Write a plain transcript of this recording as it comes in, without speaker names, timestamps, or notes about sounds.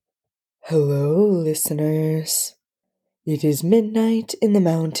Hello, listeners. It is midnight in the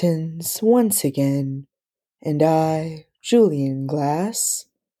mountains once again, and I, Julian Glass,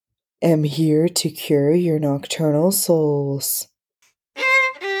 am here to cure your nocturnal souls.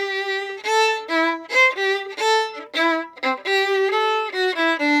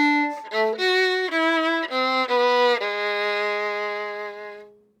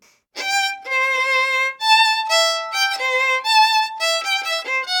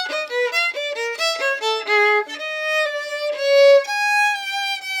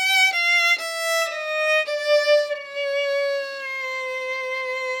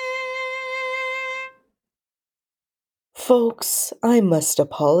 Folks, I must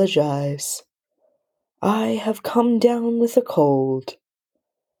apologize. I have come down with a cold,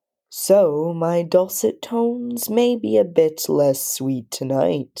 so my dulcet tones may be a bit less sweet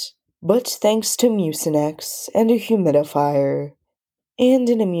tonight. But thanks to Mucinex and a humidifier, and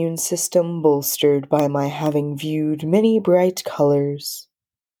an immune system bolstered by my having viewed many bright colors,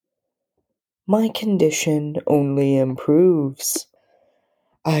 my condition only improves.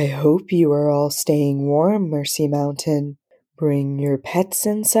 I hope you are all staying warm, Mercy Mountain. Bring your pets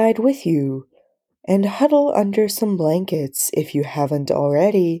inside with you, and huddle under some blankets if you haven't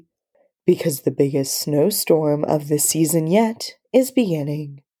already, because the biggest snowstorm of the season yet is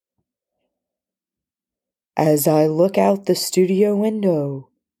beginning. As I look out the studio window,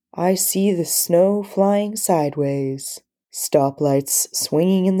 I see the snow flying sideways, stoplights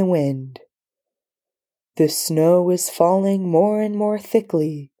swinging in the wind. The snow is falling more and more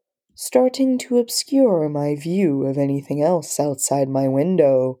thickly, starting to obscure my view of anything else outside my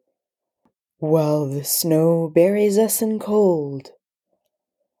window. While the snow buries us in cold,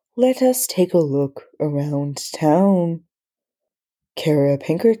 let us take a look around town. Kara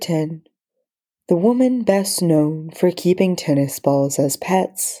Pinkerton, the woman best known for keeping tennis balls as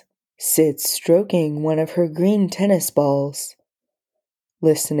pets, sits stroking one of her green tennis balls,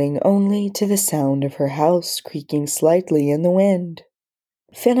 listening only to the sound of her house creaking slightly in the wind.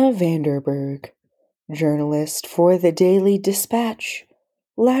 Finna Vanderberg, journalist for the Daily Dispatch,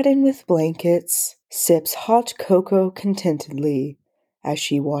 laden with blankets, sips hot cocoa contentedly as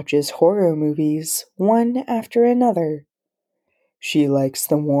she watches horror movies one after another. She likes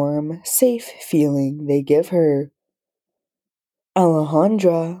the warm, safe feeling they give her.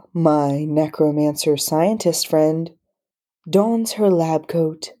 Alejandra, my necromancer scientist friend, dons her lab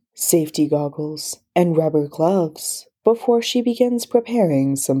coat, safety goggles, and rubber gloves before she begins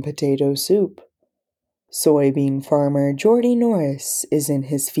preparing some potato soup. Soybean farmer Jordy Norris is in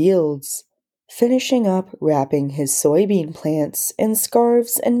his fields, finishing up wrapping his soybean plants in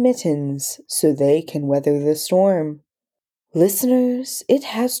scarves and mittens so they can weather the storm. Listeners, it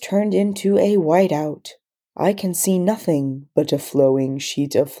has turned into a whiteout. I can see nothing but a flowing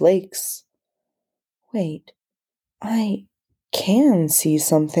sheet of flakes. Wait, I can see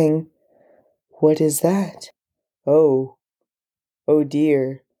something. What is that? Oh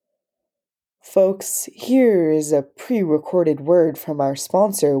dear. Folks, here is a pre-recorded word from our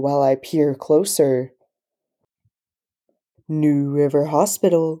sponsor while I peer closer. New River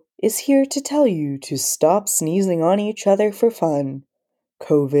Hospital is here to tell you to stop sneezing on each other for fun.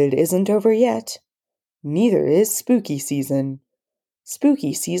 COVID isn't over yet. Neither is spooky season.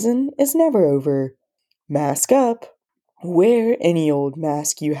 Spooky season is never over. Mask up. Wear any old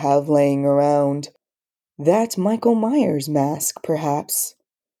mask you have laying around. That Michael Myers mask, perhaps.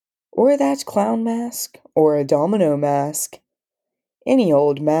 Or that clown mask, or a domino mask. Any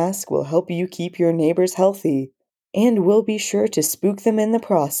old mask will help you keep your neighbors healthy, and will be sure to spook them in the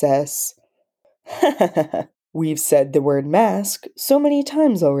process. We've said the word mask so many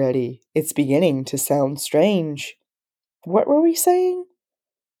times already, it's beginning to sound strange. What were we saying?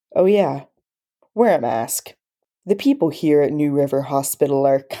 Oh yeah, wear a mask. The people here at New River Hospital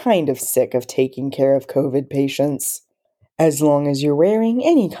are kind of sick of taking care of COVID patients. As long as you're wearing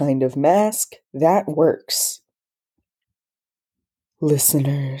any kind of mask, that works.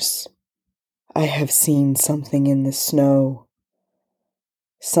 Listeners, I have seen something in the snow.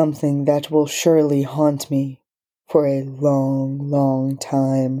 Something that will surely haunt me for a long, long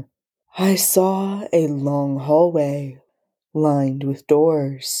time. I saw a long hallway lined with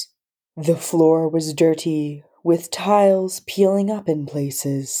doors. The floor was dirty, with tiles peeling up in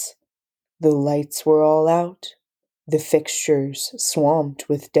places. The lights were all out, the fixtures swamped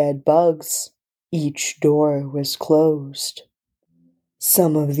with dead bugs. Each door was closed.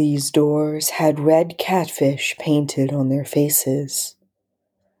 Some of these doors had red catfish painted on their faces.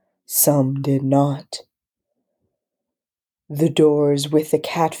 Some did not. The doors with the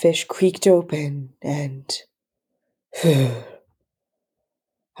catfish creaked open and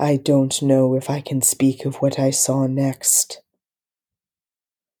I don't know if I can speak of what I saw next.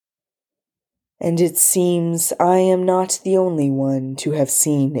 And it seems I am not the only one to have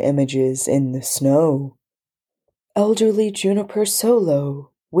seen images in the snow. Elderly Juniper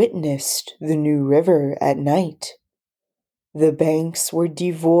Solo witnessed the new river at night. The banks were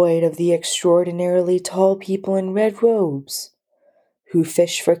devoid of the extraordinarily tall people in red robes, who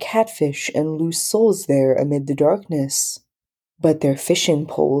fish for catfish and loose souls there amid the darkness. But their fishing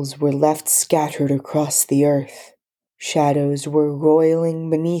poles were left scattered across the earth. Shadows were roiling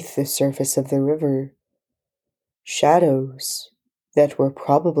beneath the surface of the river. Shadows that were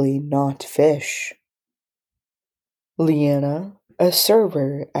probably not fish. Leanna, a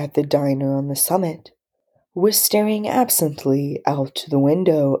server at the diner on the summit, was staring absently out the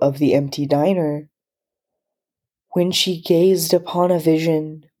window of the empty diner when she gazed upon a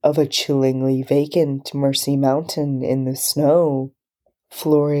vision of a chillingly vacant Mercy Mountain in the snow.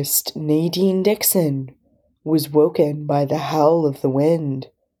 Florist Nadine Dixon was woken by the howl of the wind.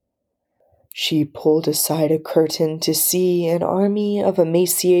 She pulled aside a curtain to see an army of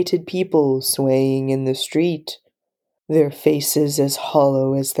emaciated people swaying in the street, their faces as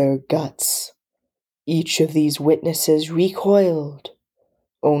hollow as their guts. Each of these witnesses recoiled,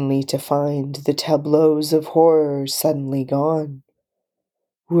 only to find the tableaus of horror suddenly gone,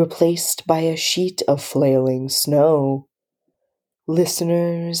 replaced by a sheet of flailing snow.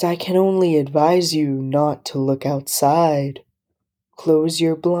 Listeners, I can only advise you not to look outside. Close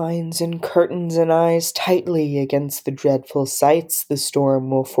your blinds and curtains and eyes tightly against the dreadful sights the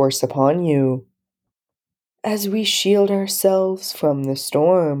storm will force upon you. As we shield ourselves from the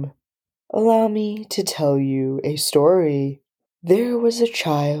storm, allow me to tell you a story. There was a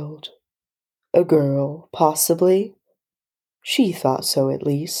child, a girl, possibly. She thought so, at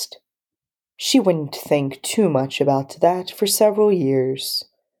least. She wouldn't think too much about that for several years.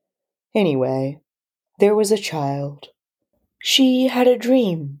 Anyway, there was a child. She had a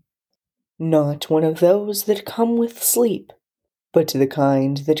dream. Not one of those that come with sleep, but the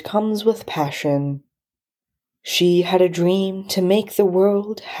kind that comes with passion. She had a dream to make the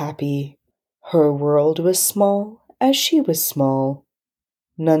world happy. Her world was small as she was small.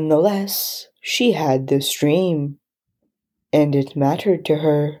 Nonetheless, she had this dream, and it mattered to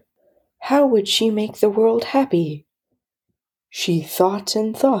her. How would she make the world happy? She thought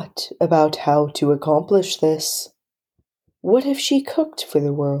and thought about how to accomplish this. What if she cooked for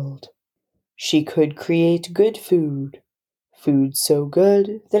the world? She could create good food, food so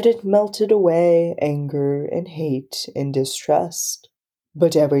good that it melted away anger and hate and distrust.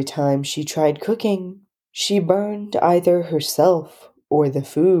 But every time she tried cooking, she burned either herself or the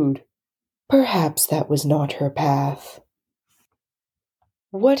food. Perhaps that was not her path.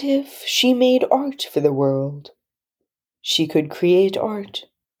 What if she made art for the world? She could create art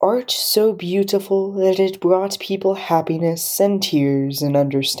so beautiful that it brought people happiness and tears and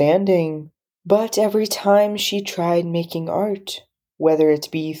understanding. But every time she tried making art, whether it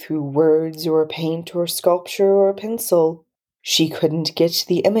be through words or paint or sculpture or pencil, she couldn't get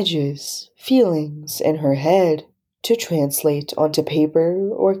the images, feelings in her head to translate onto paper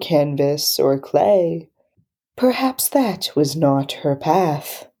or canvas or clay. Perhaps that was not her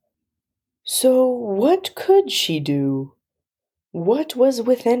path. So what could she do? What was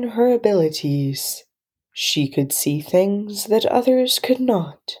within her abilities? She could see things that others could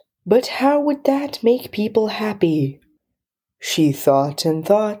not. But how would that make people happy? She thought and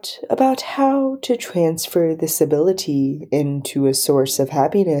thought about how to transfer this ability into a source of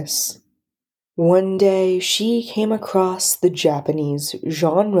happiness. One day she came across the Japanese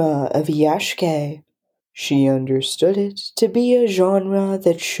genre of yashike. She understood it to be a genre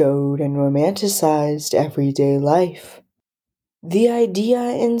that showed and romanticized everyday life. The idea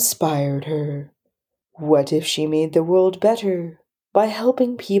inspired her. What if she made the world better by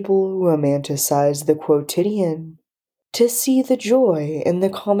helping people romanticize the quotidian, to see the joy in the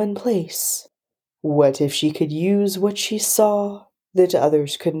commonplace? What if she could use what she saw that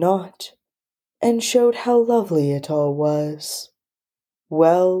others could not, and showed how lovely it all was?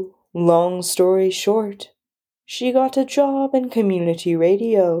 Well, long story short, she got a job in community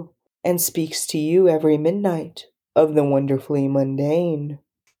radio and speaks to you every midnight of the wonderfully mundane.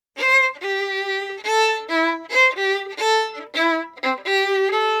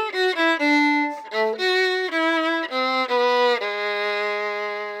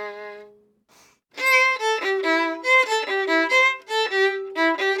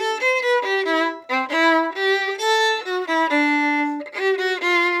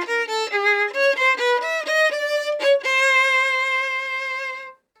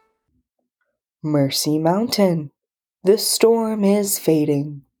 Mercy Mountain. The storm is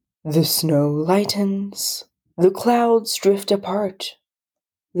fading. The snow lightens. The clouds drift apart.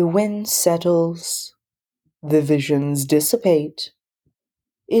 The wind settles. The visions dissipate.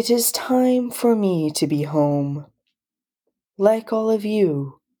 It is time for me to be home, like all of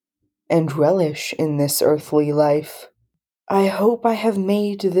you, and relish in this earthly life. I hope I have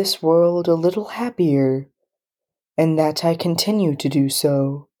made this world a little happier, and that I continue to do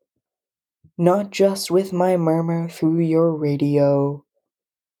so, not just with my murmur through your radio,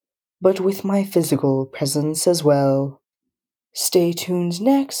 but with my physical presence as well. Stay tuned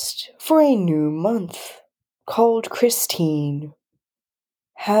next for a new month called Christine.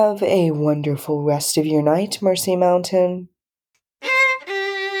 Have a wonderful rest of your night, Mercy Mountain.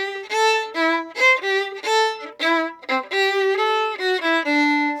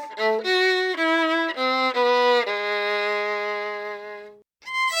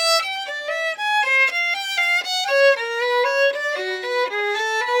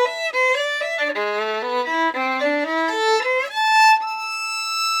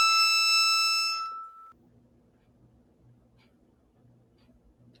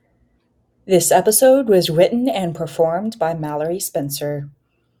 This episode was written and performed by Mallory Spencer.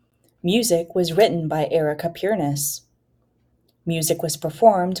 Music was written by Erica Piernis. Music was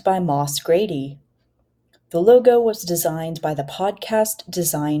performed by Moss Grady. The logo was designed by the Podcast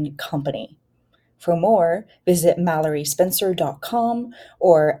Design Company. For more, visit MallorySpencer.com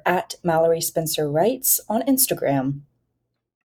or @MallorySpencerWrites on Instagram.